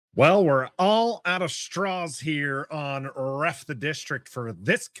Well, we're all out of straws here on Ref the District for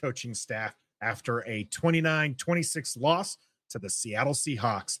this coaching staff after a 29-26 loss to the Seattle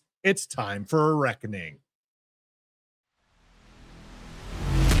Seahawks. It's time for a reckoning.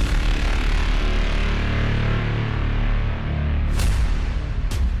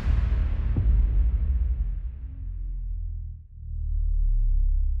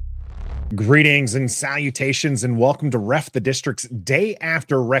 Greetings and salutations, and welcome to Ref the District's Day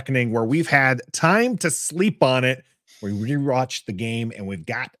After Reckoning, where we've had time to sleep on it. We rewatched the game, and we've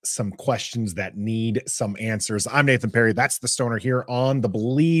got some questions that need some answers. I'm Nathan Perry. That's the Stoner here on the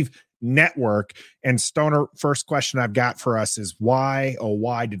Believe Network. And Stoner, first question I've got for us is why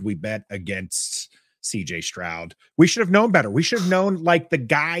did we bet against CJ Stroud? We should have known better. We should have known, like, the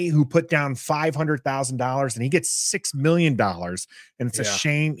guy who put down $500,000 and he gets $6 million. And it's a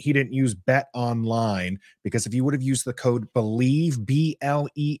shame he didn't use Bet Online, because if he would have used the code BELIEVE,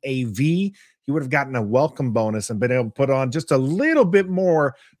 BLEAV, he would have gotten a welcome bonus and been able to put on just a little bit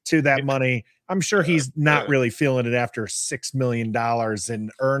more to that money. I'm sure he's not really feeling it after $6 million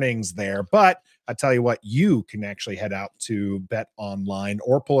in earnings there, but I tell you what, you can actually head out to Bet Online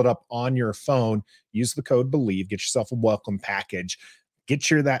or pull it up on your phone. Use the code BELIEVE, get yourself a welcome package, get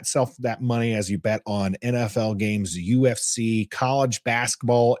that money as you bet on NFL games, UFC, college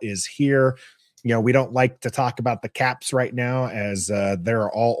basketball is here. You know, we don't like to talk about the Caps right now, as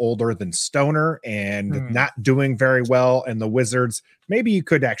they're all older than Stoner and not doing very well. And the Wizards, maybe you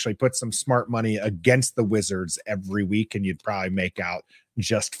could actually put some smart money against the Wizards every week, and you'd probably make out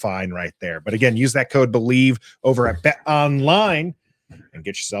just fine right there. But again, use that code BELIEVE over at Bet Online and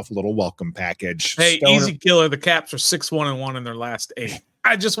get yourself a little welcome package. Hey, Stoner, easy killer. The Caps are 6-1-1 in their last 8.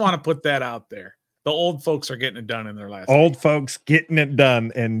 I just want to put that out there. The old folks are getting it done in their last. Old folks getting it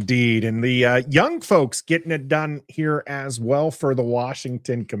done, indeed. And the young folks getting it done here as well for the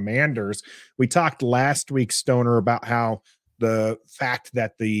Washington Commanders. We talked last week, Stoner, about how the fact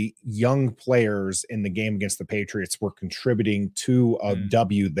that the young players in the game against the Patriots were contributing to a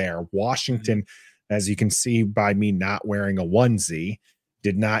W there. Washington, as you can see by me not wearing a onesie,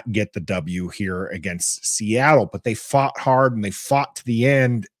 did not get the W here against Seattle, but they fought hard and they fought to the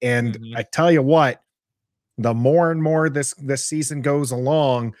end. And I tell you what, the more and more this season goes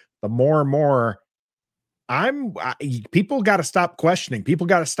along, the more and more people got to stop questioning. People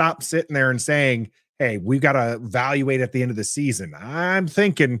got to stop sitting there and saying, hey, we got to evaluate at the end of the season. I'm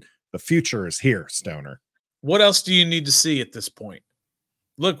thinking the future is here, Stoner. What else do you need to see at this point?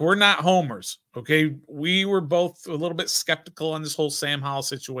 Look, we're not homers, okay? We were both a little bit skeptical on this whole Sam Howell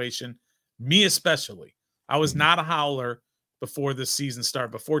situation, me especially. I was not a howler before this season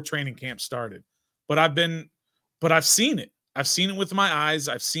started, before training camp started. But I've seen it. I've seen it with my eyes.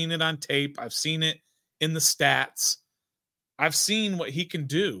 I've seen it on tape. I've seen it in the stats. I've seen what he can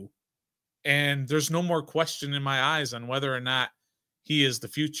do. And there's no more question in my eyes on whether or not he is the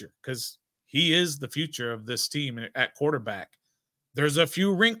future, because he is the future of this team at quarterback. There's a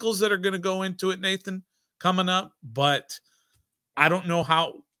few wrinkles that are going to go into it, Nathan, coming up, but I don't know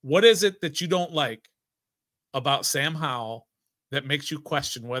what is it that you don't like about Sam Howell that makes you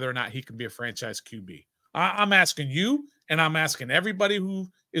question whether or not he can be a franchise QB? I'm asking you, and I'm asking everybody who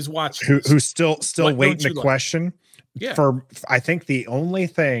is watching, who's still waiting to question. Yeah. I think the only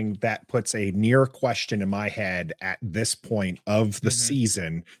thing that puts a near question in my head at this point of the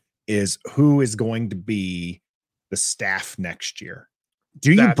season is who is going to be the staff next year.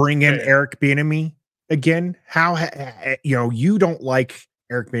 Do you bring in Eric Bieniemy again? How, you don't like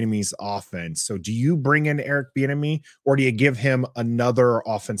Eric Bieniemy's offense. So do you bring in Eric Bieniemy, or do you give him another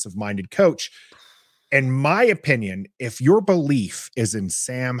offensive minded coach? In my opinion, if your belief is in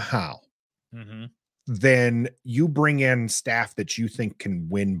Sam Howell, then you bring in staff that you think can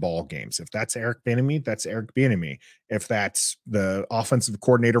win ball games. If that's Eric Bieniemy, that's Eric Bieniemy. If that's the offensive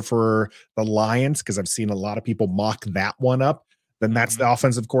coordinator for the Lions, because I've seen a lot of people mock that one up, then that's the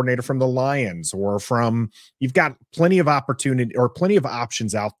offensive coordinator from the Lions, or you've got plenty of opportunity or plenty of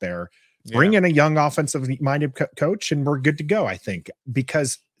options out there. Bring in a young offensive minded coach and we're good to go, I think,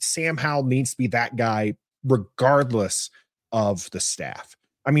 because Sam Howell needs to be that guy regardless of the staff.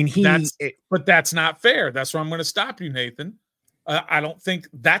 I mean, but that's not fair. That's where I'm going to stop you, Nathan. I don't think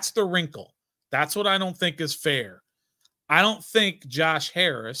that's the wrinkle. That's what I don't think is fair. I don't think Josh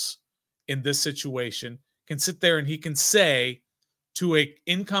Harris in this situation can sit there and he can say to an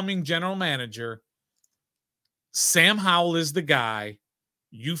incoming general manager, Sam Howell is the guy,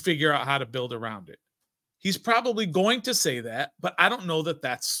 you figure out how to build around it. He's probably going to say that, but I don't know that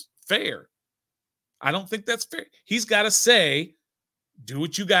that's fair. I don't think that's fair. He's got to say, do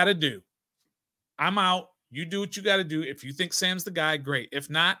what you got to do. I'm out. You do what you got to do. If you think Sam's the guy, great. If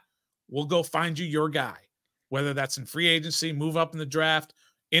not, we'll go find you your guy, whether that's in free agency, move up in the draft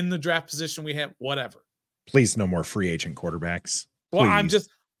position we have, whatever. Please, no more free agent quarterbacks. Well, Please.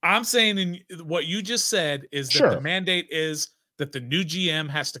 I'm saying in what you just said is that the mandate is that the new GM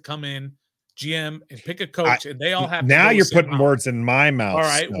has to come in, GM, and pick a coach, and they all have now to you're putting words in my mouth. All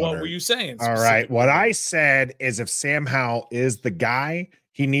right. Stoner. What were you saying? All right. What I said is if Sam Howell is the guy,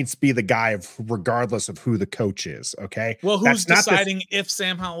 he needs to be the guy regardless of who the coach is. Okay. Well, who's deciding if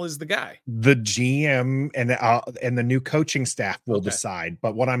Sam Howell is the guy? The GM and the new coaching staff will decide.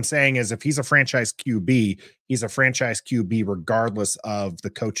 But what I'm saying is if he's a franchise QB, he's a franchise QB regardless of the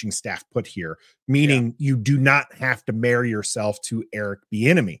coaching staff put here, meaning you do not have to marry yourself to Eric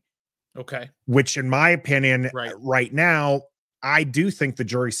Bieniemy. Okay. Which in my opinion, right now, I do think the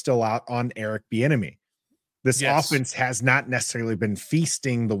jury's still out on Eric Bieniemy. This offense has not necessarily been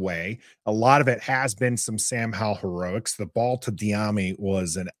feasting the way. A lot of it has been some Sam Howell heroics. The ball to Diami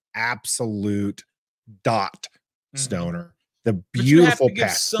was an absolute dot, Stoner. The beautiful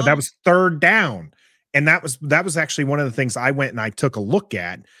pass. But that was third down. And that was actually one of the things I went and I took a look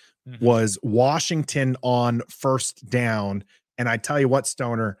at was Washington on first down. And I tell you what,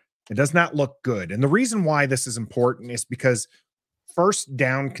 Stoner, it does not look good. And the reason why this is important is because first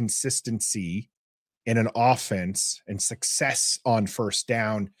down consistency in an offense and success on first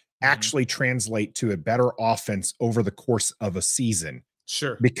down actually translate to a better offense over the course of a season.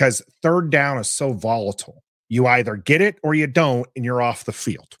 Sure. Because third down is so volatile. You either get it or you don't, and you're off the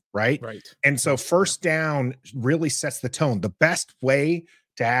field, right? Right. And so first down really sets the tone. The best way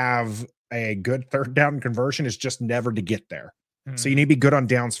to have a good third down conversion is just never to get there. So you need to be good on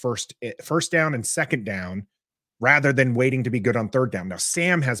downs first down and second down, rather than waiting to be good on third down. Now,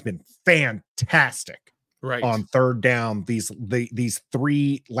 Sam has been fantastic on third down. These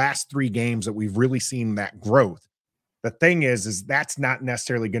last three games that we've really seen that growth. The thing is that's not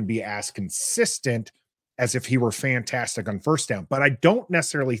necessarily going to be as consistent as if he were fantastic on first down. But I don't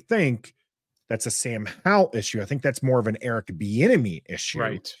necessarily think that's a Sam Howell issue. I think that's more of an Eric Bieniemy issue.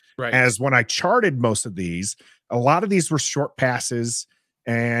 Right. As when I charted most of these, a lot of these were short passes,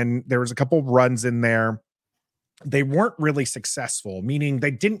 and there was a couple of runs in there. They weren't really successful, meaning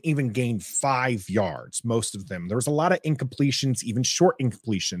they didn't even gain 5 yards, most of them. There was a lot of incompletions, even short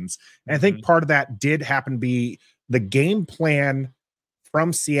incompletions. And I think part of that did happen to be the game plan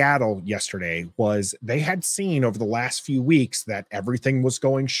from Seattle yesterday was they had seen over the last few weeks that everything was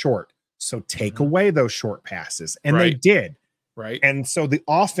going short. So take away those short passes. And they did. Right. And so the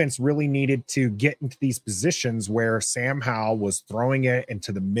offense really needed to get into these positions where Sam Howell was throwing it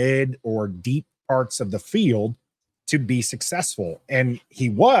into the mid or deep parts of the field to be successful. And he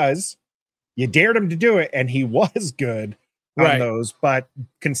was. You dared him to do it, and he was good on those, but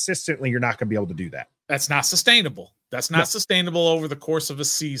consistently you're not going to be able to do that. That's not sustainable. That's not sustainable over the course of a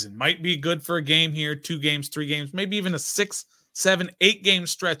season. Might be good for a game here, 2 games, 3 games, maybe even a 6, 7, 8 game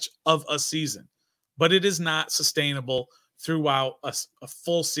stretch of a season. But it is not sustainable throughout a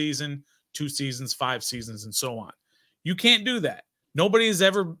full season, 2 seasons, 5 seasons, and so on. You can't do that. Nobody has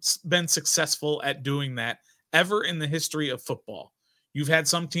ever been successful at doing that ever in the history of football. You've had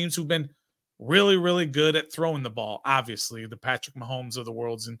some teams who've been really, really good at throwing the ball. Obviously, the Patrick Mahomes of the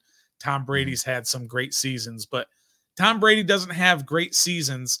world, and Tom Brady's had some great seasons, but Tom Brady doesn't have great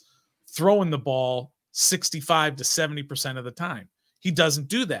seasons throwing the ball 65 to 70% of the time. He doesn't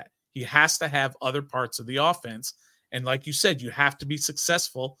do that. He has to have other parts of the offense. And like you said, you have to be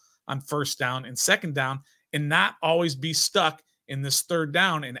successful on first down and second down and not always be stuck in this third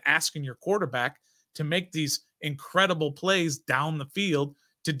down and asking your quarterback to make these incredible plays down the field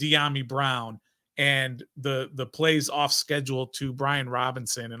to De'Ami Brown and the plays off schedule to Brian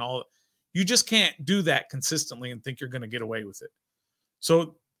Robinson and all. You just can't do that consistently and think you're going to get away with it.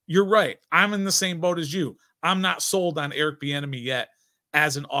 So you're right. I'm in the same boat as you. I'm not sold on Eric Bieniemy yet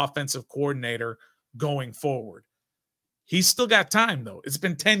as an offensive coordinator going forward. He's still got time, though. It's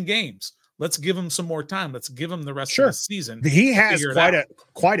been 10 games. Let's give him some more time. Let's give him the rest of the season. He has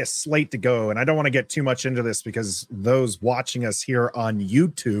quite a slate to go, and I don't want to get too much into this because those watching us here on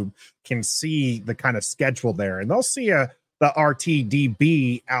YouTube can see the kind of schedule there, and they'll see the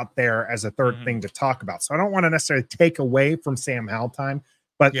RTDB out there as a third thing to talk about. So I don't want to necessarily take away from Sam Howell time,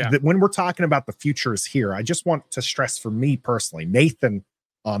 but when we're talking about the futures here, I just want to stress for me personally, Nathan,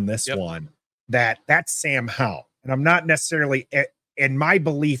 on this one, that's Sam Howell. And I'm not necessarily, and my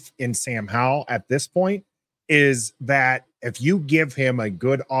belief in Sam Howell at this point is that if you give him a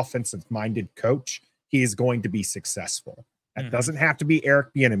good offensive-minded coach, he is going to be successful. That doesn't have to be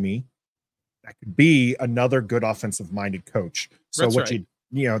Eric Bieniemy. That could be another good offensive-minded coach. So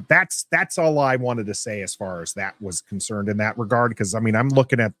that's all I wanted to say as far as that was concerned in that regard. Because I mean, I'm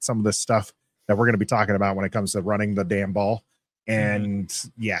looking at some of the stuff that we're going to be talking about when it comes to running the damn ball. And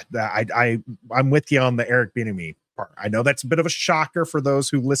I'm with you on the Eric Bieniemy part. I know that's a bit of a shocker for those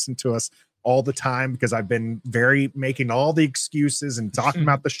who listen to us all the time, because I've been making all the excuses and talking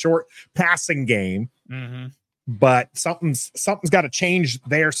about the short passing game. But something's got to change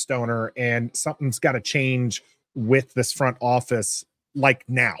there, Stoner, and something's got to change with this front office. Like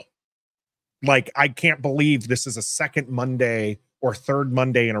now, like I can't believe this is a second Monday or third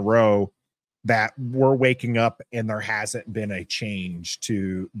Monday in a row that we're waking up and there hasn't been a change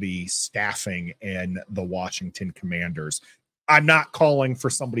to the staffing and the Washington Commanders. I'm not calling for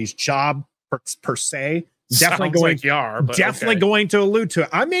somebody's job per se. Definitely going to allude to it.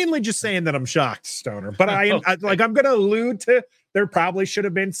 I'm mainly just saying that I'm shocked, Stoner, but I'm going to allude to there probably should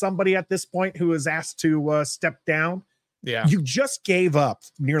have been somebody at this point who was asked to step down. Yeah. You just gave up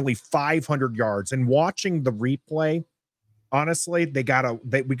nearly 500 yards, and watching the replay, honestly, they got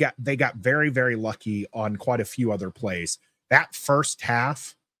very, very lucky on quite a few other plays. That first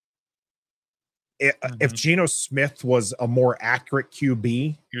half, if Geno Smith was a more accurate QB,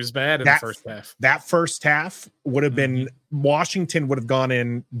 he was bad in the first half. That first half would have been Washington would have gone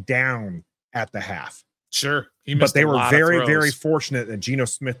in down at the half. Sure. But they were very, very fortunate that Geno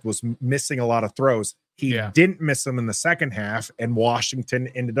Smith was missing a lot of throws. He didn't miss them in the second half, and Washington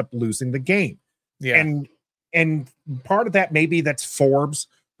ended up losing the game. Yeah. And part of that, maybe that's Forbes,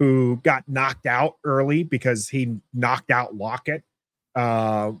 who got knocked out early because he knocked out Lockett.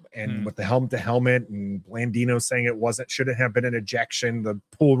 With the helmet to helmet, and Blandino saying shouldn't have been an ejection. The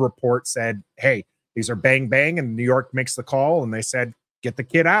pool report said, hey, these are bang bang, and New York makes the call, and they said, get the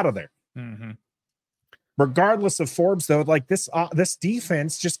kid out of there. Regardless of Forbes, though, like this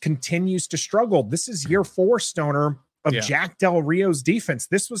defense just continues to struggle. This is year 4, Stoner, of Jack Del Rio's defense.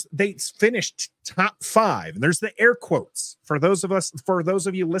 They finished top 5, and there's the air quotes for those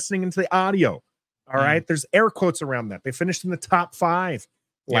of you listening into the audio. All right. There's air quotes around that. They finished in the top 5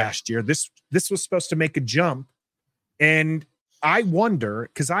 last year. This was supposed to make a jump. And I wonder,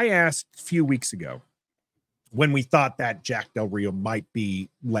 because I asked a few weeks ago when we thought that Jack Del Rio might be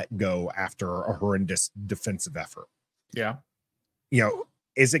let go after a horrendous defensive effort. Yeah.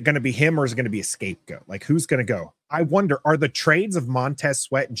 Is it going to be him, or is it going to be a scapegoat? Like, who's going to go? I wonder, are the trades of Montez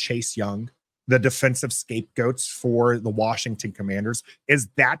Sweat and Chase Young the defensive scapegoats for the Washington Commanders? Is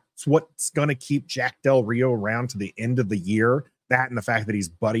that what's going to keep Jack Del Rio around to the end of the year? That and the fact that he's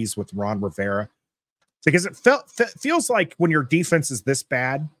buddies with Ron Rivera, because it feels like when your defense is this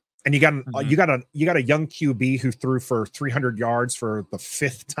bad and you got a young QB who threw for 300 yards for the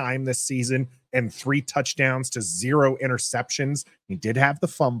 5th time this season and 3 touchdowns to 0 interceptions. He did have the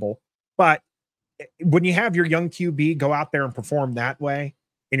fumble, but when you have your young QB go out there and perform that way,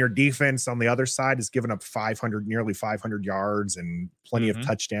 and your defense on the other side is giving up nearly 500 yards and plenty of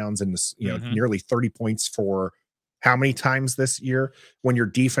touchdowns, and nearly 30 points for how many times this year, when your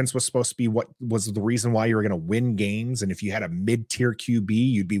defense was supposed to be what was the reason why you were going to win games. And if you had a mid-tier QB,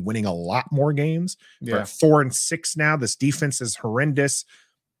 you'd be winning a lot more games. We're at 4-6 now. This defense is horrendous.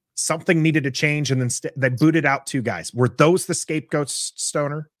 Something needed to change, and then they booted out 2 guys. Were those the scapegoats,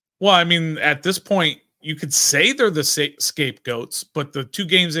 Stoner? Well, I mean, at this point, you could say they're the scapegoats, but the 2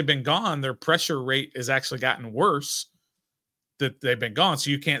 games they've been gone, their pressure rate has actually gotten worse that they've been gone.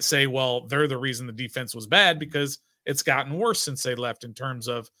 So you can't say, well, they're the reason the defense was bad, because it's gotten worse since they left in terms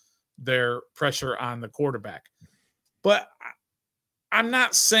of their pressure on the quarterback. But I'm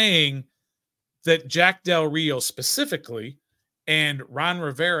not saying that Jack Del Rio specifically and Ron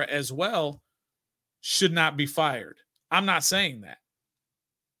Rivera as well should not be fired. I'm not saying that.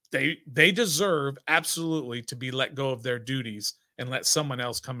 They deserve absolutely to be let go of their duties and let someone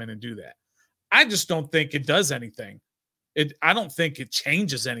else come in and do that. I just don't think it does anything. I don't think it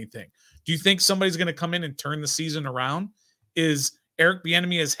changes anything. Do you think somebody's going to come in and turn the season around? Is Eric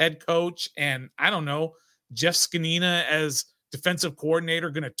Bieniemy as head coach and, I don't know, Jeff Skanina as defensive coordinator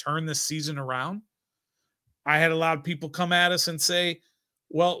going to turn this season around? I had a lot of people come at us and say,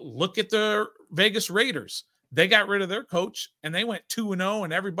 well, look at the Vegas Raiders. They got rid of their coach and they went 2-0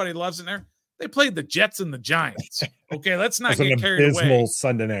 and everybody loves it there. They played the Jets and the Giants. Okay, let's not get carried away. Abysmal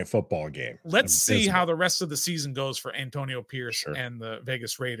Sunday night football game. Let's see how the rest of the season goes for Antonio Pierce and the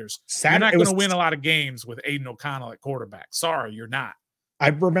Vegas Raiders. You're not going to win a lot of games with Aiden O'Connell at quarterback. Sorry, you're not. I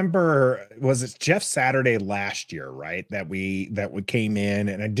remember, was it Jeff Saturday last year, right? That we came in,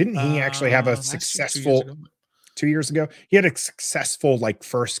 and didn't he actually have a successful 2 years ago? He had a successful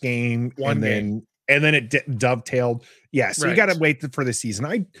first game, and then it dovetailed. Yeah, so you got to wait for the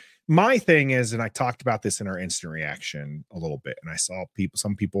season. my thing is, and I talked about this in our instant reaction a little bit, and I saw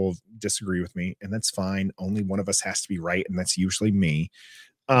some people disagree with me, and that's fine. Only one of us has to be right, and that's usually me.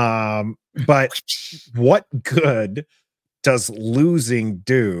 But what good does losing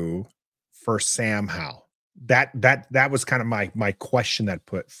do for Sam Howell? That was kind of my question that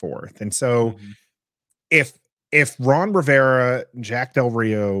put forth. And so if Ron Rivera, Jack Del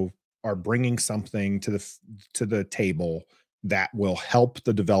Rio are bringing something to the table that will help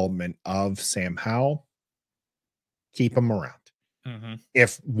the development of Sam Howell, keep him around.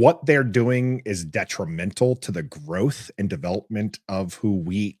 If what they're doing is detrimental to the growth and development of who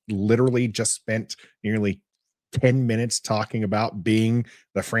we literally just spent nearly 10 minutes talking about being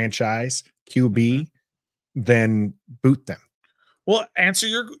the franchise QB, then boot them. Well, answer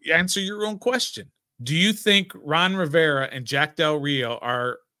your own question. Do you think Ron Rivera and Jack Del Rio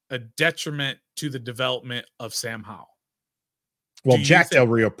are a detriment to the development of Sam Howell? Well, Jack Del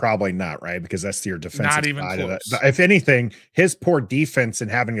Rio probably not, right? Because that's your defensive not even side close. of that. If anything, his poor defense and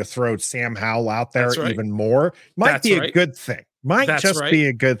having to throw Sam Howell out there even more might be a good thing. Might just be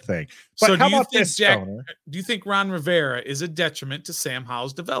a good thing. But so how about this, do you think Ron Rivera is a detriment to Sam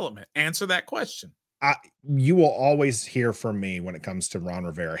Howell's development? Answer that question. You will always hear from me when it comes to Ron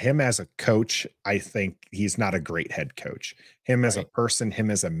Rivera. Him as a coach, I think he's not a great head coach. Him as a person, him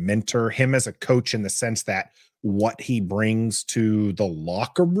as a mentor, him as a coach in the sense that what he brings to the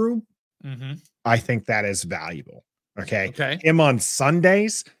locker room, I think that is valuable. Okay. Him on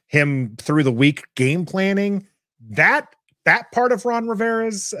Sundays, him through the week game planning, that part of Ron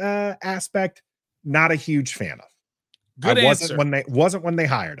Rivera's aspect, not a huge fan of. Good answer. Wasn't when they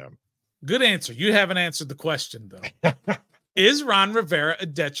hired him. Good answer. You haven't answered the question though. Is Ron Rivera a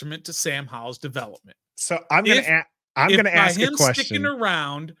detriment to Sam Howell's development? So I'm going to ask a question. Sticking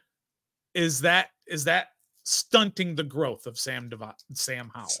around, is that stunting the growth of Sam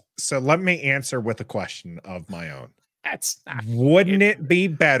Howell? So let me answer with a question of my own. Wouldn't it be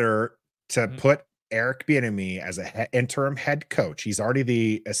better to put Eric Bieniemy as an interim head coach? He's already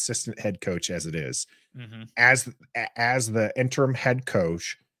the assistant head coach as it is, as the interim head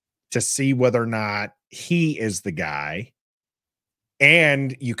coach, to see whether or not he is the guy,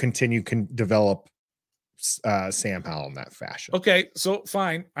 and you can develop Sam Howell in that fashion. Okay, so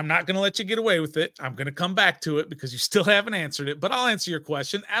fine. I'm not going to let you get away with it. I'm going to come back to it because you still haven't answered it, but I'll answer your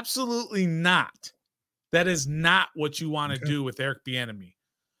question. Absolutely not. That is not what you want to do with Eric Bieniemy.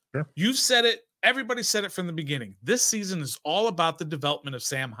 Sure. You've said it. Everybody said it from the beginning. This season is all about the development of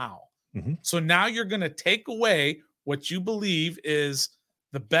Sam Howell. So now you're going to take away what you believe is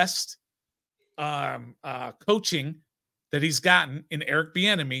the best coaching that he's gotten in Eric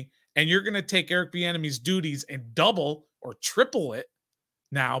Bieniemy, and you're going to take Eric Bieniemy's duties and double or triple it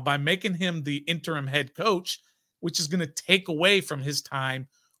now by making him the interim head coach, which is going to take away from his time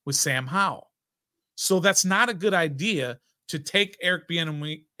with Sam Howell. So that's not a good idea to take Eric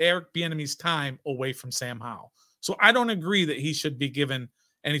Bieniemy's time away from Sam Howell. So I don't agree that he should be given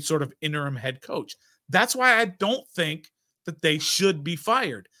any sort of interim head coach. That's why I don't think that they should be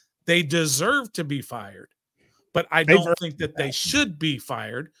fired. They deserve to be fired, but I don't think that they should be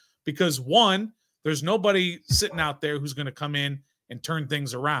fired because, one, there's nobody sitting out there who's going to come in and turn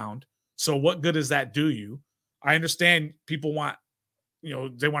things around. So what good does that do you? I understand people want,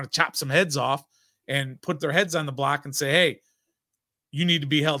 they want to chop some heads off and put their heads on the block and say, hey, you need to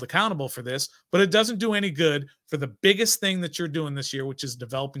be held accountable for this, but it doesn't do any good for the biggest thing that you're doing this year, which is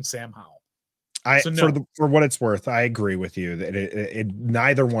developing Sam Howell. For what it's worth, I agree with you that it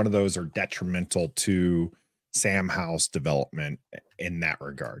neither one of those are detrimental to Sam Howell's development in that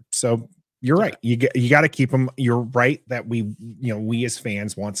regard. So you're right. You got to keep them. You're right that we as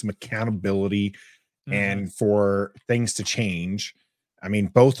fans want some accountability and for things to change. I mean,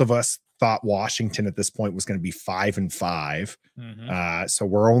 both of us thought Washington at this point was going to be 5-5. So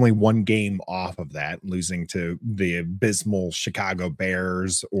we're only one game off of that, losing to the abysmal Chicago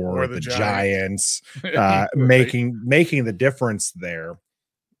Bears or the Giants, making the difference there.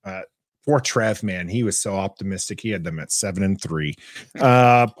 Poor Trev, man. He was so optimistic. He had them at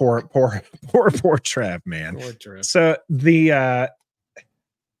 7-3. Poor Trev, man. Poor Trev. So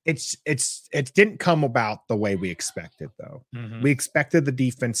it didn't come about the way we expected, though. We expected the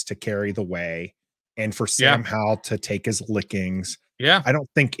defense to carry the way and for Sam Howell to take his lickings. I don't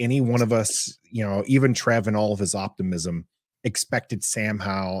think any one of us, even Trev and all of his optimism, expected Sam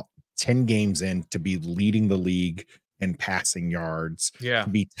Howell 10 games in to be leading the league in passing yards, to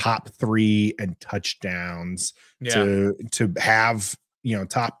be top 3 in touchdowns, to have,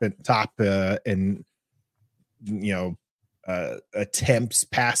 top in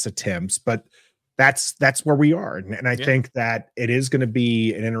pass attempts, but that's where we are. And I think that it is going to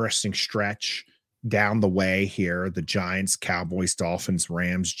be an interesting stretch down the way here. The Giants, Cowboys, Dolphins,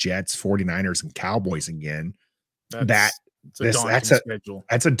 Rams, Jets, 49ers, and Cowboys again. That's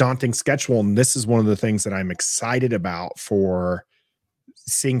a daunting schedule. And this is one of the things that I'm excited about for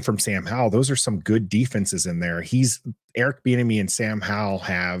seeing from Sam Howell. Those are some good defenses in there. Eric Bieniemy and Sam Howell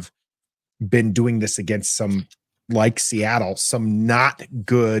have been doing this against some, like Seattle, some not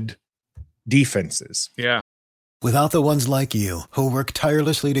good defenses. Yeah. Without the ones like you who work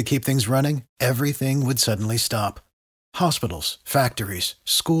tirelessly to keep things running, everything would suddenly stop. Hospitals, factories,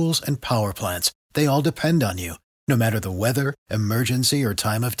 schools, and power plants, they all depend on you. No matter the weather, emergency, or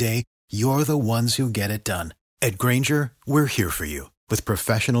time of day, you're the ones who get it done. At Grainger, we're here for you with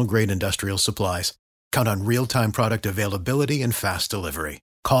professional-grade industrial supplies. Count on real-time product availability and fast delivery.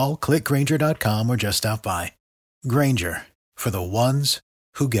 Call, clickgrainger.com, or just stop by. Grainger, for the ones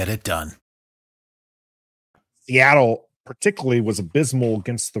who get it done. Seattle particularly was abysmal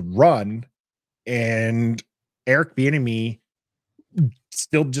against the run, and Eric Bieniemy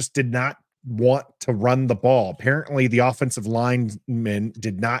still just did not want to run the ball. Apparently, the offensive linemen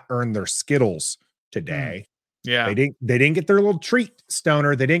did not earn their Skittles today. Yeah, they didn't get their little treat,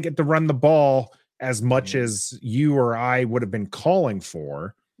 Stoner. They didn't get to run the ball as much as you or I would have been calling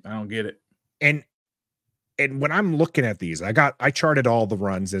for. I don't get it. And when I'm looking at these, I charted all the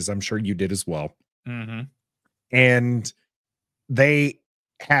runs, as I'm sure you did as well. Mm-hmm. And they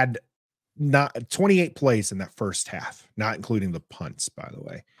had not 28 plays in that first half, not including the punts, by the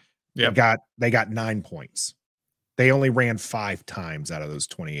way. Yeah, they got 9 points. They only ran 5 times out of those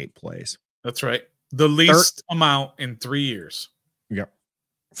 28 plays. That's right. The least amount in 3 years. Yep.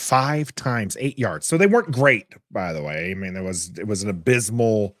 5 times, 8 yards. So they weren't great, by the way. I mean, it was an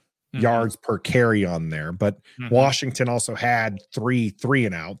abysmal yards per carry on there, but Washington also had 3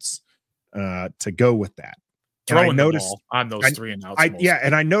 and outs to go with that. Throwing the ball on those 3 and outs.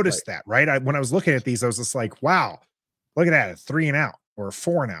 And I noticed that, right? When I was looking at these, I was just like, wow, look at that, a 3 and out or a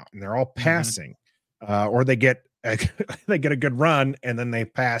 4 and out, and they're all passing. Or they get a good run and then they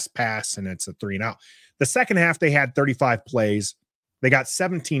pass, and it's a 3 and out. The second half, they had 35 plays. They got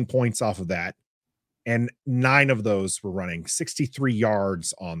 17 points off of that, and 9 of those were running, 63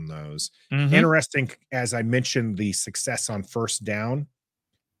 yards on those. Interesting, as I mentioned, the success on first down.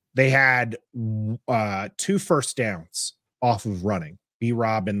 They had 2 first downs off of running.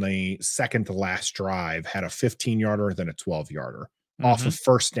 B-Rob in the second to last drive had a 15-yarder, then a 12-yarder off of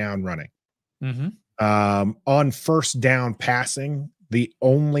first down running. On first down passing, the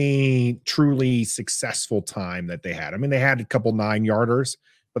only truly successful time that they had. I mean, they had a couple 9-yarders,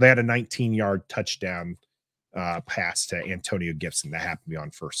 but they had a 19-yard touchdown pass to Antonio Gibson that happened to be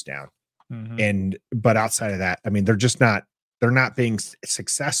on first down. But outside of that, I mean, they're not being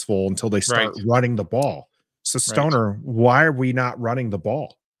successful until they start running the ball. So Stoner, why are we not running the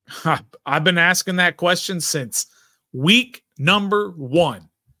ball? I've been asking that question since week number 1,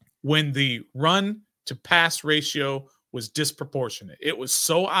 when the run to pass ratio was disproportionate. It was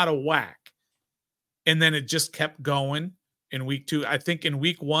so out of whack. And then it just kept going in week 2. I think in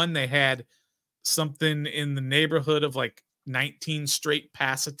week 1, they had something in the neighborhood of like 19 straight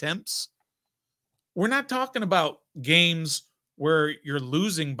pass attempts. We're not talking about games where you're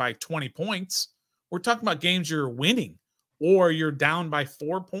losing by 20 points. We're talking about games you're winning or you're down by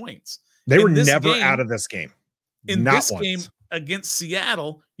 4 points. They were never out of this game. In this game against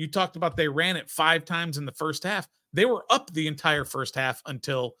Seattle, you talked about they ran it 5 times in the first half. They were up the entire first half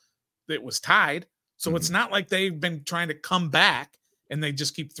until it was tied. So it's not like they've been trying to come back and they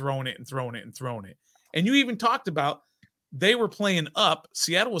just keep throwing it and throwing it and throwing it. And you even talked about they were playing up.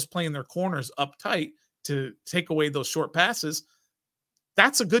 Seattle was playing their corners up tight to take away those short passes.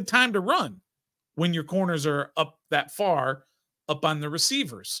 That's a good time to run when your corners are up that far up on the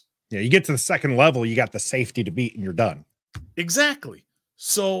receivers. Yeah, you get to the second level, you got the safety to beat, and you're done. Exactly.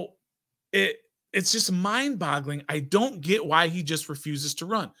 So it's just mind-boggling. I don't get why he just refuses to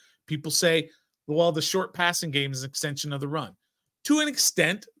run. People say, well, the short passing game is an extension of the run. To an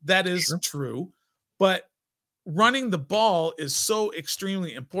extent, that is true, but running the ball is so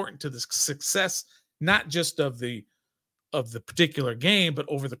extremely important to the success, not just of the particular game, but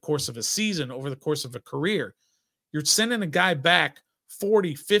over the course of a season, over the course of a career. You're sending a guy back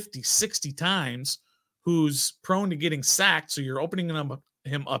 40, 50, 60 times who's prone to getting sacked, so you're opening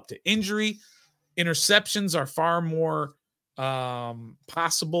him up to injury. Interceptions are far more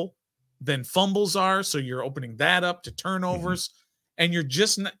possible than fumbles are, so you're opening that up to turnovers, and you're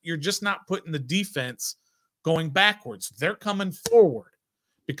just not putting the defense going backwards. They're coming forward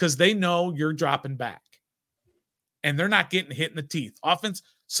because they know you're dropping back, and they're not getting hit in the teeth. Offense.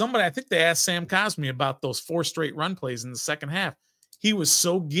 somebody, I think they asked Sam Cosmi about those 4 straight run plays in the second half. He was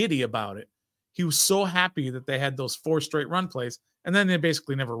so giddy about it. He was so happy that they had those 4 straight run plays, and then they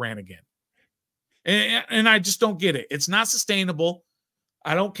basically never ran again. And I just don't get it. It's not sustainable.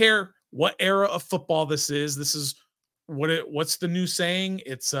 I don't care what era of football this is. This is what's the new saying?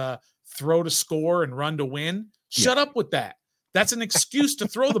 It's throw to score and run to win. Shut up with that. That's an excuse to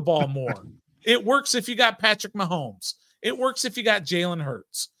throw the ball more. It works if you got Patrick Mahomes. It works if you got Jalen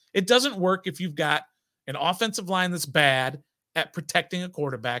Hurts. It doesn't work if you've got an offensive line that's bad at protecting a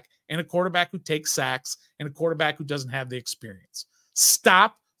quarterback and a quarterback who takes sacks and a quarterback who doesn't have the experience.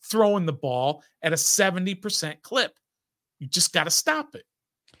 Stop throwing the ball at a 70% clip. You just got to stop it.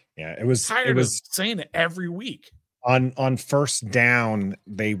 Yeah, it was saying it every week. On first down,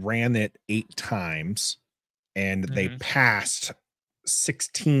 they ran it 8 times and they passed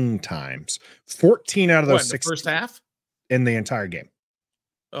 16 times. 14 out of those 16 first half in the entire game.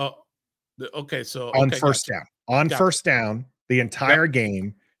 Oh, okay. So on first down, the entire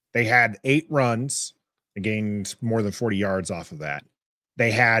game, they had 8 runs. They gained more than 40 yards off of that.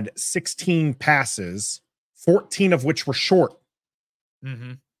 They had 16 passes, 14 of which were short.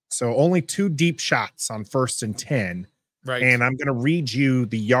 Mm-hmm. So only 2 deep shots on 1st and 10. Right. And I'm going to read you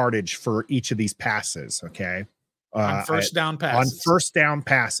the yardage for each of these passes. Okay. On first down passes. On first down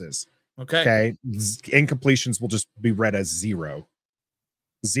passes. Okay. Incompletions will just be read as 0.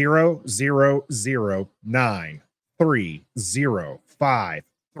 0, 0, 0, 9, 3, 0, 5,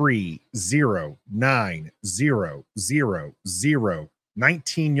 3, 0, 9, 0, 0, 0,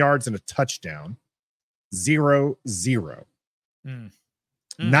 19 yards and a touchdown. 0, 0.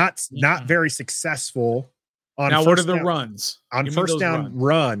 Not very successful. Now, what are the runs? On first down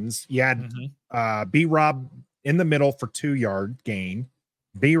runs, you had B-Rob in the middle for 2-yard gain,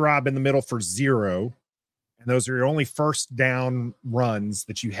 B-Rob in the middle for 0, and those are your only first down runs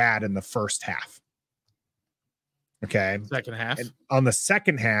that you had in the first half. Okay. Second half. And on the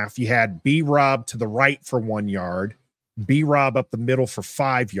second half, you had B-Rob to the right for 1 yard, B-Rob up the middle for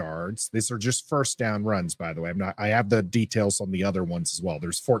 5 yards. These are just first down runs, by the way. I have the details on the other ones as well.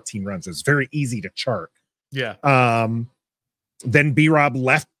 There's 14 runs. It's very easy to chart. Yeah. Then B-Rob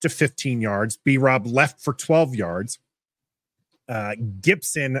left to 15 yards. B-Rob left for 12 yards.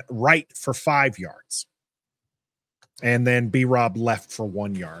 Gibson right for 5 yards. And then B-Rob left for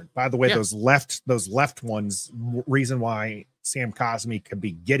 1 yard. By the way, those left ones, reason why Sam Cosmi could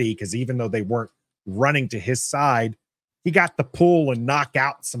be giddy, because even though they weren't running to his side, he got the pull and knock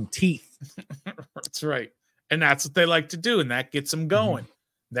out some teeth. That's right. And that's what they like to do. And that gets them going.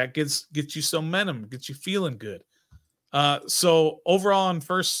 That gets you some momentum, gets you feeling good. So overall on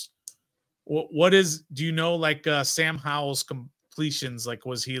first, do you know, like Sam Howell's completions? Like,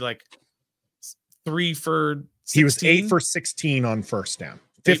 was he like 3 for 16? He was 8 for 16 on first down.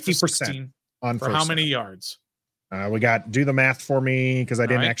 50% on for first how many down. Yards? We got, do the math for me, because I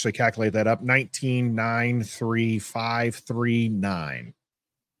didn't actually calculate that up. 19, 9, 3, 5, 3, 9.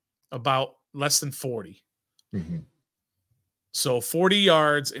 About less than 40. So 40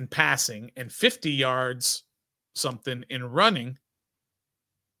 yards in passing and 50 yards something in running,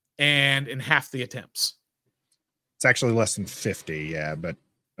 and in half the attempts. It's actually less than 50, yeah, but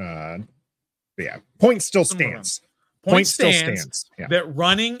point still stands. Point still stands. Yeah. That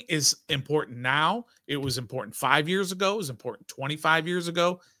running is important now. It was important 5 years ago. It was important 25 years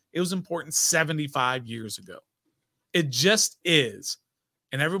ago. It was important 75 years ago. It just is.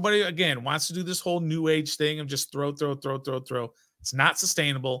 And everybody, again, wants to do this whole new age thing of just throw. It's not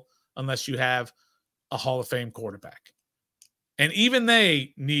sustainable unless you have a Hall of Fame quarterback. And even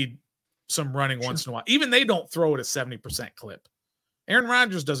they need some running once in a while. Even they don't throw at a 70% clip. Aaron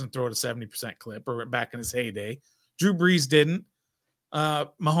Rodgers doesn't throw at a 70% clip, or back in his heyday. Drew Brees didn't.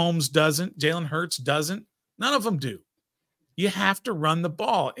 Mahomes doesn't. Jalen Hurts doesn't. None of them do. You have to run the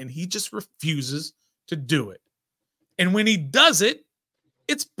ball, and he just refuses to do it. And when he does it,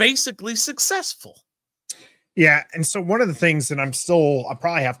 it's basically successful. Yeah, and so one of the things that I'll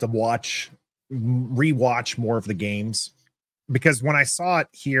probably have to rewatch more of the games, because when I saw it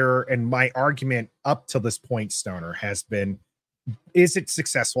here, and my argument up to this point, Stoner, has been, is it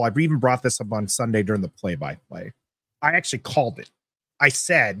successful? I've even brought this up on Sunday during the play-by-play. I actually called it. I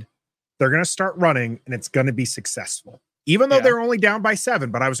said, they're going to start running, and it's going to be successful. Even though they're only down by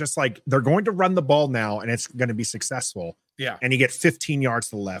 7, but I was just like, they're going to run the ball now, and it's going to be successful. Yeah. And you get 15 yards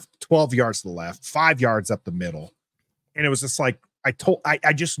to the left, 12 yards to the left, 5 yards up the middle. And it was just like,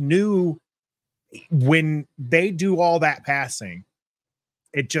 I just knew when they do all that passing,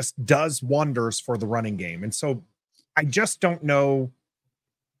 it just does wonders for the running game. And so I just don't know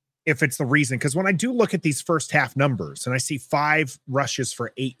if it's the reason, because when I do look at these first half numbers and I see 5 rushes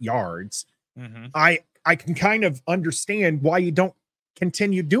for 8 yards, I can kind of understand why you don't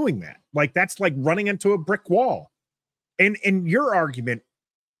continue doing that. Like, that's like running into a brick wall. And your argument,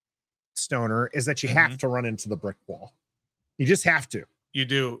 Stoner, is that you have to run into the brick wall. You just have to. You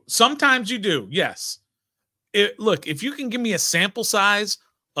do. Sometimes you do. Yes. Look, if you can give me a sample size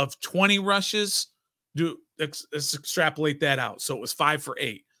of 20 rushes, let's extrapolate that out. So it was 5 for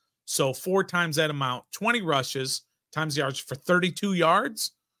 8. So 4 times that amount, 20 rushes times yards for 32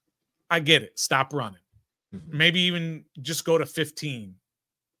 yards. I get it. Stop running. Maybe even just go to 15.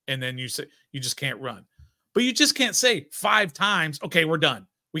 And then you say you just can't run. But you just can't say 5 times, okay, we're done.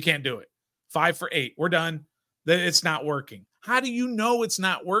 We can't do it. 5 for 8. We're done. That it's not working. How do you know it's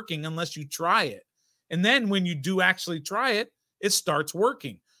not working unless you try it? And then when you do actually try it, it starts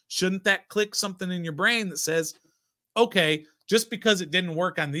working. Shouldn't that click something in your brain that says, okay, just because it didn't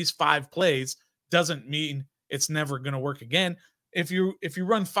work on these 5 plays doesn't mean it's never going to work again. If you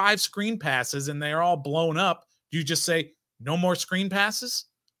run 5 screen passes and they're all blown up, do you just say no more screen passes?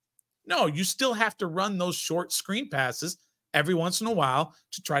 No, you still have to run those short screen passes every once in a while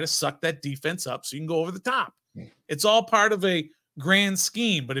to try to suck that defense up so you can go over the top. It's all part of a grand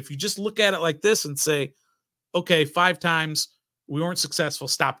scheme. But if you just look at it like this and say, okay, 5 times we weren't successful,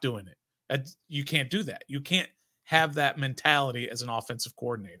 stop doing it. You can't do that. You can't have that mentality as an offensive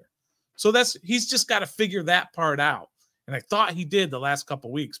coordinator. So he's just got to figure that part out. And I thought he did the last couple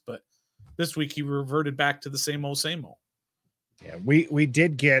of weeks, but this week he reverted back to the same old, same old. Yeah, we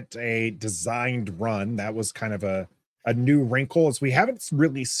did get a designed run. That was kind of a new wrinkle, as we haven't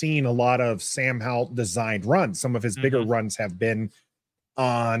really seen a lot of Sam Howell designed runs. Some of his bigger runs have been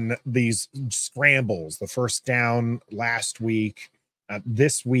on these scrambles. The first down last week,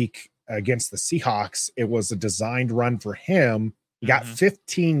 this week against the Seahawks, it was a designed run for him. He got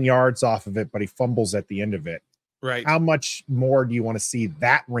 15 yards off of it, but he fumbles at the end of it. Right. How much more do you want to see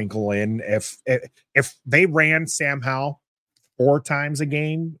that wrinkle in? If they ran Sam Howell 4 times a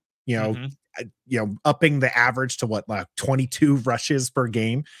game, upping the average to like 22 rushes per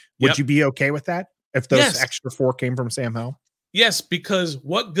game, would you be okay with that? If those extra 4 came from Sam Howell? Yes, because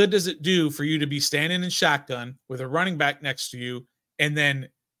what good does it do for you to be standing in shotgun with a running back next to you and then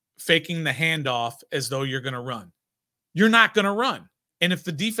faking the handoff as though you're going to run? You're not going to run. And if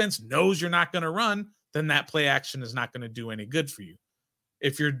the defense knows you're not going to run, then that play action is not going to do any good for you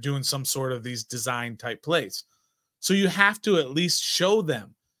if you're doing some sort of these design type plays. So you have to at least show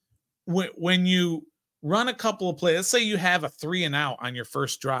them when you run a couple of plays. Let's say you have a 3 and out on your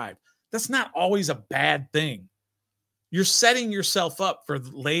first drive. That's not always a bad thing. You're setting yourself up for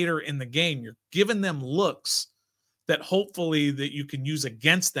later in the game. You're giving them looks that hopefully that you can use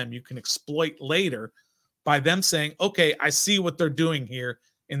against them. You can exploit later by them saying, okay, I see what they're doing here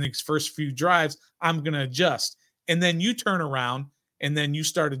in these first few drives. I'm going to adjust. And then you turn around and then you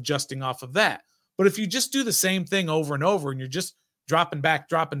start adjusting off of that. But if you just do the same thing over and over and you're just dropping back,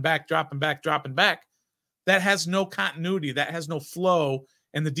 that has no continuity. That has no flow.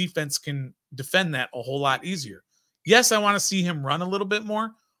 And the defense can defend that a whole lot easier. Yes, I want to see him run a little bit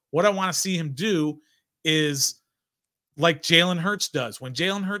more. What I want to see him do is like Jalen Hurts does. When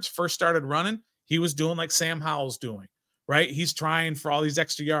Jalen Hurts first started running, he was doing like Sam Howell's doing, right? He's trying for all these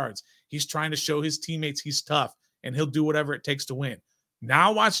extra yards. He's trying to show his teammates he's tough and he'll do whatever it takes to win.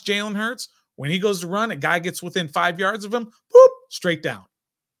 Now watch Jalen Hurts. When he goes to run, a guy gets within 5 yards of him, boop, straight down.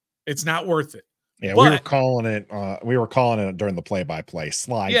 It's not worth it. Yeah, we were calling it during the play-by-play.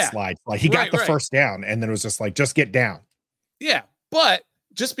 Slide. He got the first down, and then it was just like, just get down. Yeah, but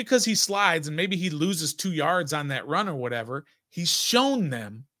just because he slides and maybe he loses 2 yards on that run or whatever, he's shown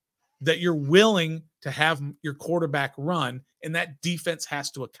them that you're willing to have your quarterback run, and that defense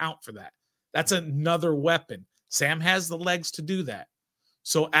has to account for that. That's another weapon. Sam has the legs to do that.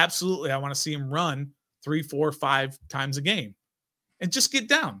 So absolutely, I want to see him run 3, 4, 5 times a game and just get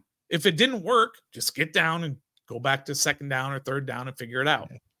down. If it didn't work, just get down and go back to 2nd down or 3rd down and figure it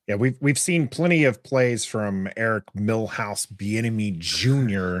out. Yeah, we've seen plenty of plays from Eric Milhouse Bieniemy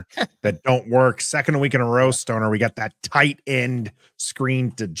Jr. that don't work. 2nd week in a row, Stoner, we got that tight end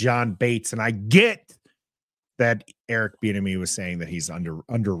screen to John Bates, and I get that Eric Bieniemy was saying that he's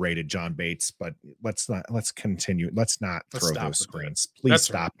underrated John Bates, but let's continue. Let's not throw those screens. Please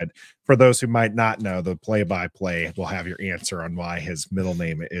stop it. For those who might not know, the play-by-play will have your answer on why his middle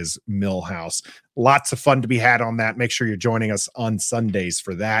name is Milhouse. Lots of fun to be had on that. Make sure you're joining us on Sundays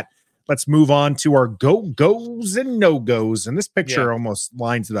for that. Let's move on to our go-goes and no-goes. And this picture almost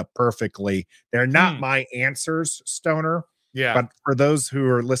lines it up perfectly. They're not my answers, Stoner. Yeah. But for those who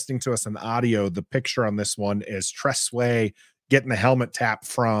are listening to us in audio, the picture on this one is Tressway getting the helmet tap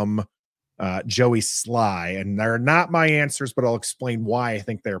from Joey Sly, and they're not my answers, but I'll explain why I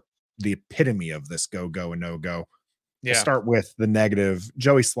think they're the epitome of this go and no go. Yeah. We'll start with the negative.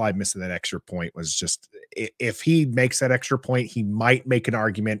 Joey Sly missing that extra point was just, if he makes that extra point, he might make an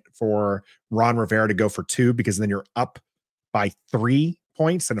argument for Ron Rivera to go for 2, because then you're up by 3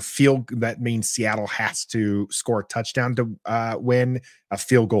 points, and a field that means Seattle has to score a touchdown to win. A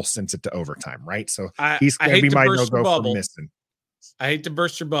field goal sends it to overtime, right? So he's going to be my no-go for missing. I hate to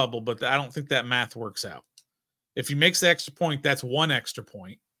burst your bubble, but I don't think that math works out. If he makes the extra point, that's 1 extra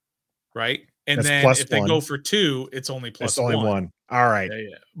point, right? And that's then if they go for 2, it's only plus 1. It's only 1. All right.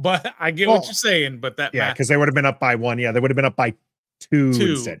 Yeah. But I get what you're saying, but that because they would have been up by 1. Yeah, they would have been up by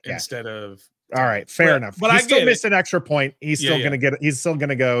 2 instead of. All right, fair enough. But he's still missing an extra point. He's still going to get it. He's still going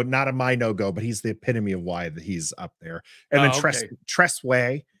to go, not a my no-go, but he's the epitome of why he's up there. And then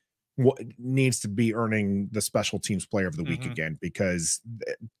Tressway needs to be earning the special teams player of the week again, because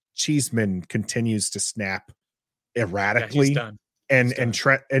Cheeseman continues to snap erratically. And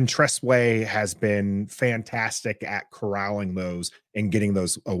Tressway has been fantastic at corralling those and getting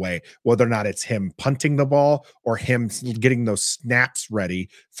those away, whether or not it's him punting the ball or him getting those snaps ready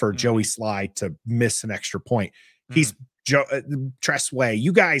for Joey Sly to miss an extra point. He's Tressway.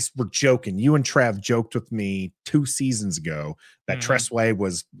 You guys were joking. You and Trev joked with me 2 seasons ago that Tressway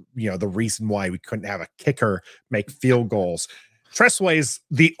was, the reason why we couldn't have a kicker make field goals. Tressway is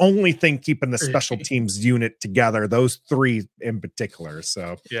the only thing keeping the special teams unit together, those 3 in particular.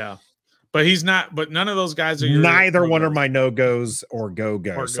 So yeah, but he's not. But none of those guys are. Neither one are my no-goes or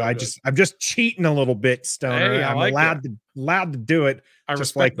go-go. So I'm just cheating a a bit, Stoner. Hey, I'm allowed to do it. I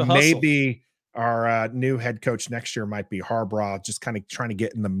just respect like the hustle. Maybe our new head coach next year might be Harbaugh, just kind of trying to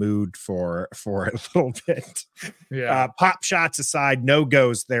get in the mood for it a little bit. Yeah. Pop shots aside,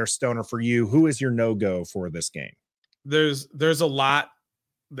 no-goes there, Stoner, for you. Who is your no-go for this game? There's a lot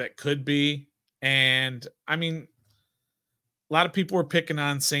that could be. And I mean, a lot of people were picking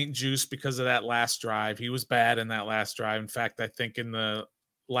on St. Juice because of that last drive. He was bad in that last drive. In fact, I think in the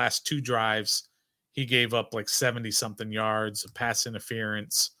last 2 drives, he gave up like 70 something yards of pass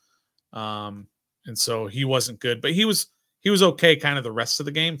interference. And so he wasn't good, but he was okay kind of the rest of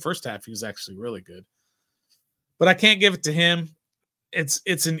the game. First half, he was actually really good, but I can't give it to him.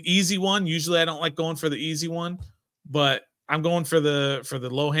 It's an easy one. Usually I don't like going for the easy one, but I'm going for the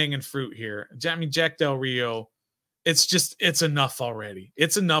low hanging fruit here. I mean, Jack Del Rio, it's enough already.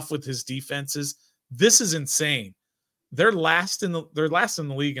 It's enough with his defenses. This is insane. They're last in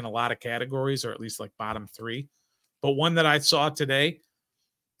the league in a lot of categories, or at least like bottom 3. But one that I saw today,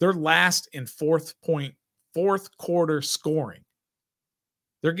 they're last in fourth quarter scoring.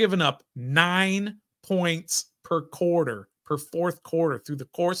 They're giving up 9 points per quarter, per fourth quarter through the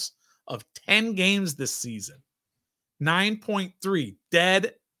course of 10 games this season. 9.3,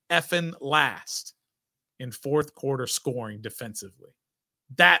 dead effing last in fourth quarter scoring defensively.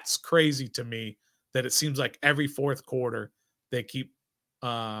 That's crazy to me that it seems like every fourth quarter they keep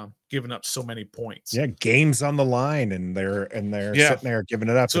giving up so many points. Yeah, games on the line, and they're sitting there giving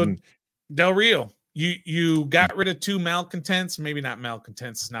it up. So and Del Rio, you got rid of 2 malcontents, maybe not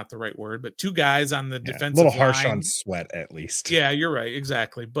malcontents is not the right word, but 2 guys on the defensive line. A little harsh on Sweat, at least. Yeah, you're right,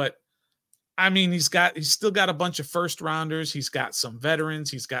 exactly. But I mean, he's still got a bunch of first rounders. He's got some veterans.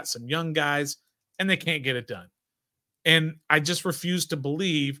 He's got some young guys, and they can't get it done. And I just refuse to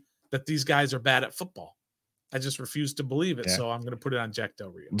believe that these guys are bad at football. I just refuse to believe it. Yeah. So I'm going to put it on Jack Del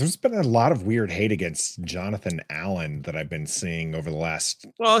Rio. There's been a lot of weird hate against Jonathan Allen that I've been seeing over the last.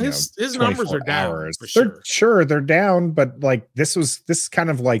 Well, his numbers are down. For sure, they're down, but like this is kind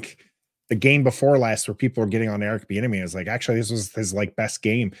of like the game before last where people were getting on Eric Bieniemy. It was like, actually, this was his like best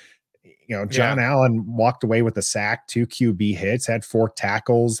game. John Allen walked away with a sack, 2 QB hits, had 4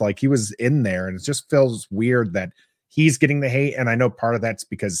 tackles. Like he was in there, and it just feels weird that he's getting the hate. And I know part of that's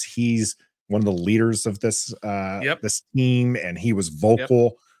because he's one of the leaders of this this team, and he was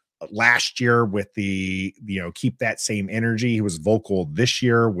vocal last year with the keep that same energy. He was vocal this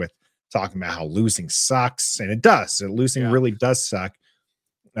year with talking about how losing sucks, and it does. Losing really does suck.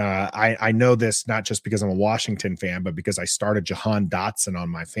 I know this not just because I'm a Washington fan, but because I started Jahan Dotson on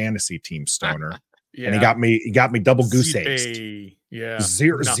my fantasy team, Stoner, and he got me double goose eggs. Yeah,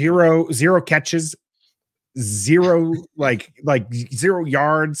 zero catches, 0 like 0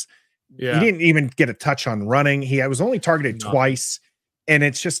 yards. Yeah. He didn't even get a touch on running. I was only targeted twice, and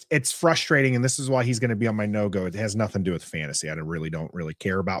it's frustrating. And this is why he's going to be on my no-go. It has nothing to do with fantasy. I don't really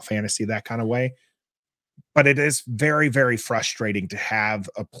care about fantasy that kind of way. But it is very, very frustrating to have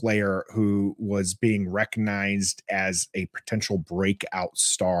a player who was being recognized as a potential breakout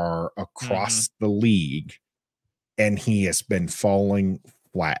star across the league and he has been falling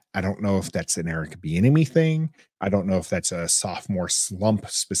flat. I don't know if that's an Eric Bieniemy thing. I don't know if that's a sophomore slump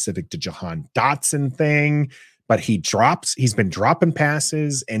specific to Jahan Dotson thing, but he's been dropping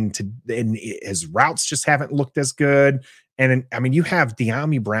passes, and his routes just haven't looked as good. And I mean, you have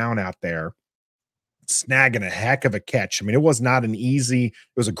De'Ami Brown out there snagging a heck of a catch. I mean, it was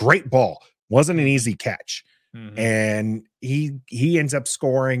a great ball. Wasn't an easy catch. Mm-hmm. And he ends up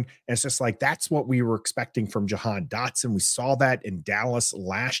scoring. And it's just like, that's what we were expecting from Jahan Dotson. We saw that in Dallas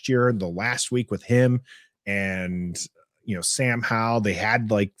last year, the last week with him and, Sam Howell. They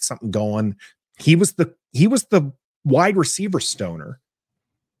had like something going. He was the wide receiver stoner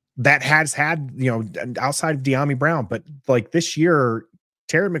that has had, outside of De'Ami Brown. But like this year,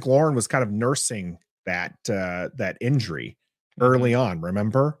 Terry McLaurin was kind of nursing that injury early on.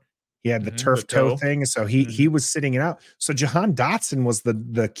 Remember? He had the turf toe thing, so he was sitting it out. So Jahan Dotson was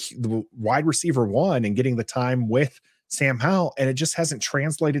the wide receiver one and getting the time with Sam Howell, and it just hasn't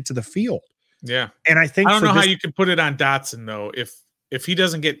translated to the field. Yeah, and I don't know how you could put it on Dotson though. If he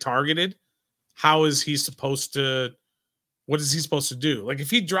doesn't get targeted, how is he supposed to? What is he supposed to do? Like if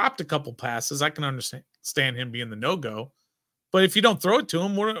he dropped a couple passes, I can understand him being the no-go. But if you don't throw it to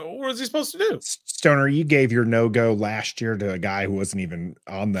him, what is he supposed to do? Stoner, you gave your no-go last year to a guy who wasn't even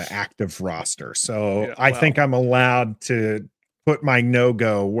on the active roster. So yeah, I think I'm allowed to put my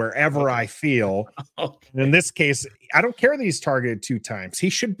no-go wherever I feel. Okay. In this case, I don't care that he's targeted 2 times. He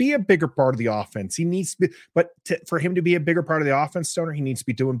should be a bigger part of the offense. He needs to be, but for him to be a bigger part of the offense, Stoner, he needs to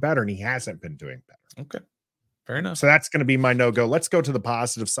be doing better, and he hasn't been doing better. Okay. Fair enough. So that's going to be my no-go. Let's go to the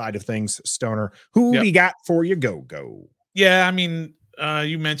positive side of things, Stoner. Who do you got for your go-go? Yeah, I mean,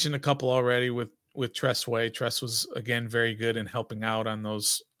 you mentioned a couple already with Tress Way. Tress was again very good in helping out on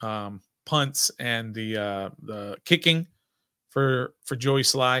those punts and the kicking for Joey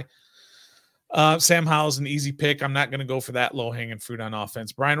Sly. Sam Howell's an easy pick. I'm not going to go for that low hanging fruit on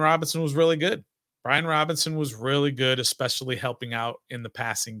offense. Brian Robinson was really good. Especially helping out in the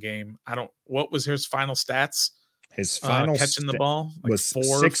passing game. What was his final stats? His final catching the ball was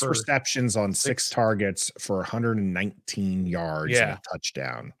 6 receptions on 6 targets for 119 yards and a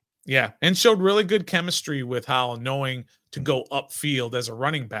touchdown. Yeah, and showed really good chemistry with Howell, knowing to go upfield as a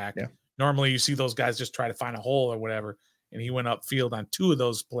running back. Yeah. Normally you see those guys just try to find a hole or whatever, and he went upfield on 2 of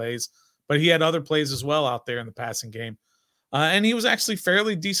those plays. But he had other plays as well out there in the passing game. And he was actually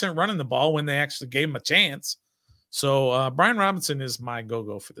fairly decent running the ball when they actually gave him a chance. So Brian Robinson is my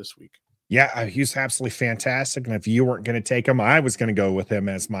go-go for this week. Yeah, he's absolutely fantastic. And if you weren't going to take him, I was going to go with him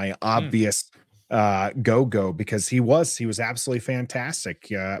as my obvious go-go, because he was absolutely fantastic.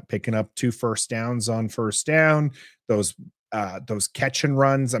 Picking up 2 first downs on first down, those catch and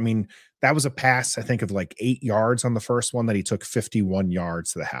runs. I mean, that was a pass, I think, of like 8 yards on the first one that he took 51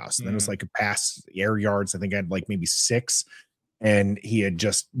 yards to the house. And then it was like a pass air yards. I think I had like maybe 6, and he had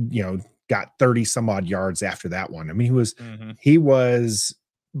just, got 30 some odd yards after that one. I mean, he was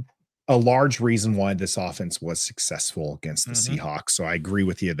a large reason why this offense was successful against the Seahawks. So I agree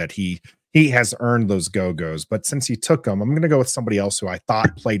with you that he has earned those go-goes. But since he took them, I'm going to go with somebody else who I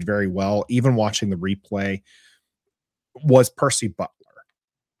thought played very well, even watching the replay, was Percy Butler.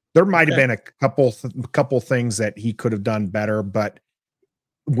 There might have been a couple things that he could have done better, but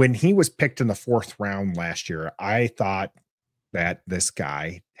when he was picked in the 4th round last year, I thought that this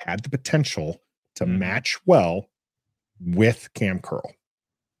guy had the potential to match well with Cam Curl.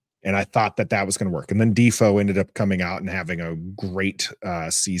 And I thought that was going to work. And then Defoe ended up coming out and having a great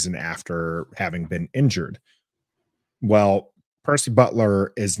season after having been injured. Well, Percy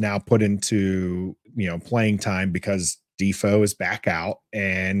Butler is now put into, playing time because Defoe is back out,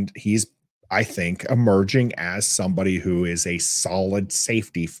 and he's, I think, emerging as somebody who is a solid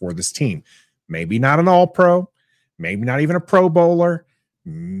safety for this team. Maybe not an all-pro, maybe not even a pro bowler,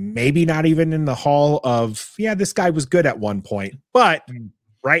 maybe not even in the hall of, this guy was good at one point, but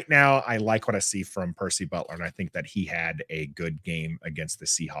right now, I like what I see from Percy Butler, and I think that he had a good game against the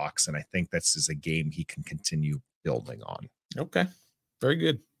Seahawks, and I think this is a game he can continue building on. Okay. Very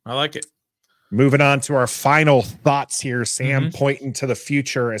good. I like it. Moving on to our final thoughts here, Sam, pointing to the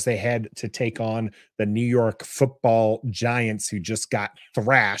future as they head to take on the New York Football Giants, who just got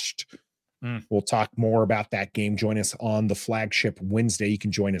thrashed. We'll talk more about that game. Join us on the flagship Wednesday. You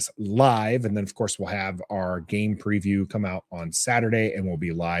can join us live. And then, of course, we'll have our game preview come out on Saturday, and we'll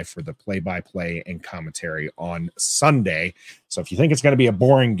be live for the play-by-play and commentary on Sunday. So if you think it's going to be a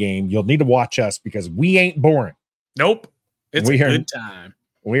boring game, you'll need to watch us, because we ain't boring. Nope. It's a good time.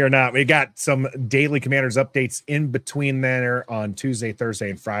 We are not. We got some daily Commanders updates in between there on Tuesday, Thursday,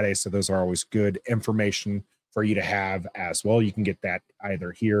 and Friday. So those are always good information for you to have as well. You can get that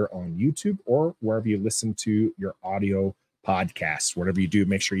either here on YouTube or wherever you listen to your audio podcasts. Whatever you do,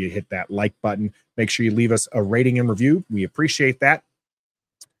 make sure you hit that like button. Make sure you leave us a rating and review. We appreciate that.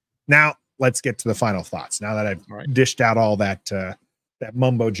 Now, let's get to the final thoughts. Now that I've dished out all that that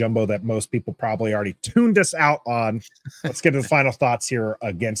mumbo jumbo that most people probably already tuned us out on, let's get to the final thoughts here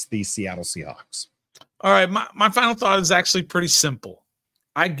against the Seattle Seahawks. All right, my final thought is actually pretty simple.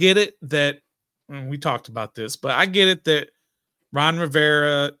 I get it that, and we talked about this, but I get it that Ron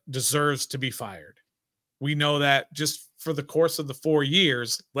Rivera deserves to be fired. We know that just for the course of the 4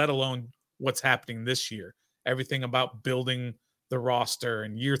 years, let alone what's happening this year. Everything about building the roster,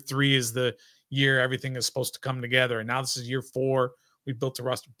 and year 3 is the year everything is supposed to come together. And now this is year 4. We built the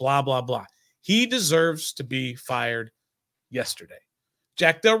roster, blah, blah, blah. He deserves to be fired yesterday.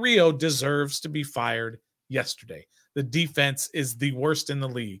 Jack Del Rio deserves to be fired yesterday. The defense is the worst in the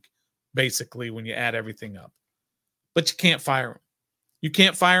league, basically, when you add everything up. But you can't fire him. You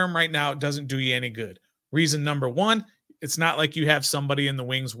can't fire him right now. It doesn't do you any good. Reason number 1, it's not like you have somebody in the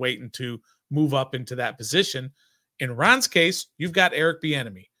wings waiting to move up into that position. In Ron's case, you've got Eric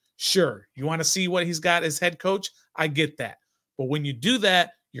Bieniemy. Sure, you want to see what he's got as head coach? I get that. But when you do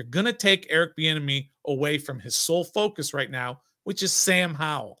that, you're going to take Eric Bieniemy away from his sole focus right now, which is Sam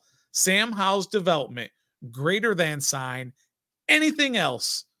Howell. Sam Howell's development, greater than sign anything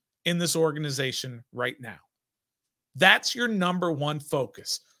else in this organization right now. That's your number 1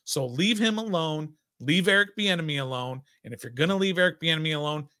 focus. So leave him alone. Leave Eric Bieniemy alone. And if you're going to leave Eric Bieniemy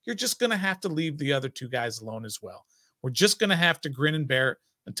alone, you're just going to have to leave the other 2 guys alone as well. We're just going to have to grin and bear it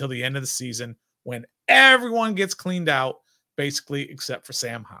until the end of the season when everyone gets cleaned out, basically, except for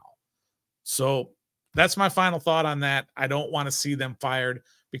Sam Howell. So that's my final thought on that. I don't want to see them fired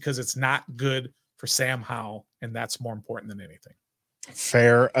because it's not good for Sam Howell, and that's more important than anything.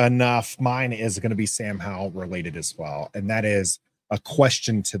 Fair enough. Mine is going to be Sam Howell related as well. And that is a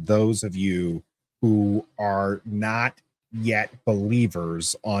question to those of you who are not yet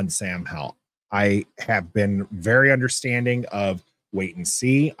believers on Sam Howell. I have been very understanding of wait and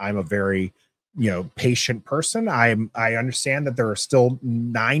see. I'm a very, patient person. I understand that there are still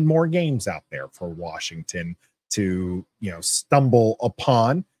 9 more games out there for Washington to, stumble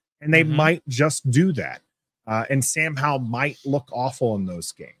upon, and they might just do that. And Sam Howell might look awful in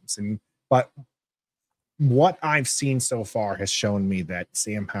those games. But what I've seen so far has shown me that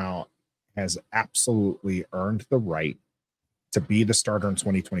Sam Howell has absolutely earned the right to be the starter in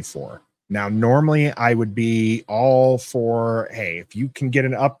 2024. Now, normally I would be all for, hey, if you can get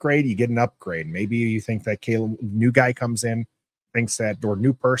an upgrade, you get an upgrade. Maybe you think that new guy comes in, thinks that, or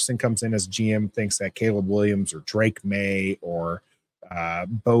new person comes in as GM, thinks that Caleb Williams or Drake May or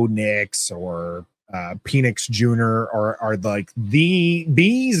Bo Nix or Penix Jr. are like the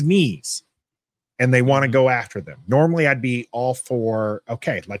bee's knees, and they want to go after them. Normally I'd be all for,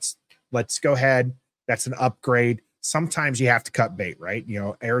 okay, let's go ahead. That's an upgrade. Sometimes you have to cut bait, right?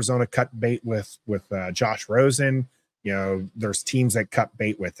 Arizona cut bait with Josh Rosen. There's teams that cut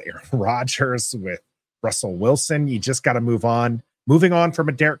bait with Aaron Rodgers, with Russell Wilson. You just got to move on. Moving on from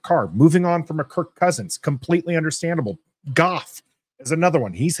a Derek Carr, moving on from a Kirk Cousins, completely understandable. Goff is another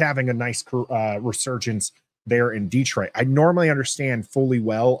one. He's having a nice resurgence there in Detroit. I normally understand fully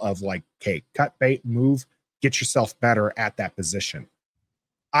well of like, okay, cut bait, move, get yourself better at that position.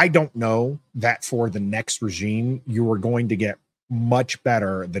 I don't know that for the next regime, you are going to get much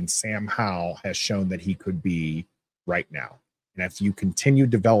better than Sam Howell has shown that he could be right now. And if you continue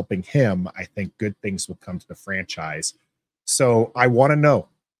developing him, I think good things will come to the franchise. So I want to know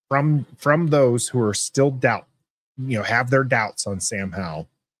from those who are still have their doubts on Sam Howell,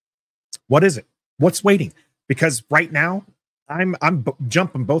 what is it? What's waiting? Because right now I'm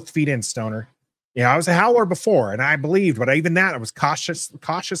jumping both feet in, Stoner. I was a Howler before, and I believed, but even that, I was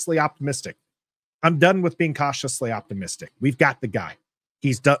cautiously optimistic. I'm done with being cautiously optimistic. We've got the guy.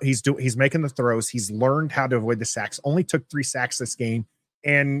 He's making the throws. He's learned how to avoid the sacks. Only took 3 sacks this game,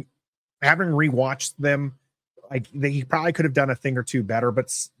 and having rewatched them, he probably could have done a thing or two better.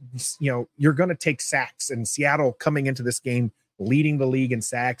 But you're going to take sacks, and Seattle coming into this game leading the league in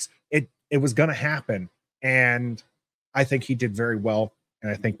sacks, it was going to happen, and I think he did very well. And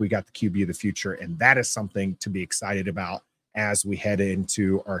I think we got the QB of the future. And that is something to be excited about as we head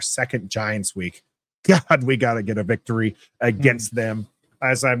into our second Giants week. God, we got to get a victory against them.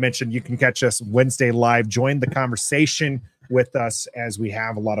 As I mentioned, you can catch us Wednesday live. Join the conversation with us as we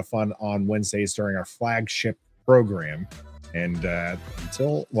have a lot of fun on Wednesdays during our flagship program. And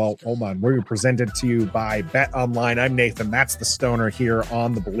hold on. We're presented to you by Bet Online. I'm Nathan. That's the Stoner here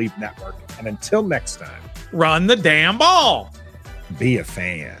on the Believe Network. And until next time, run the damn ball. Be a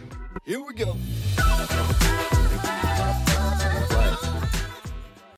fan. Here we go.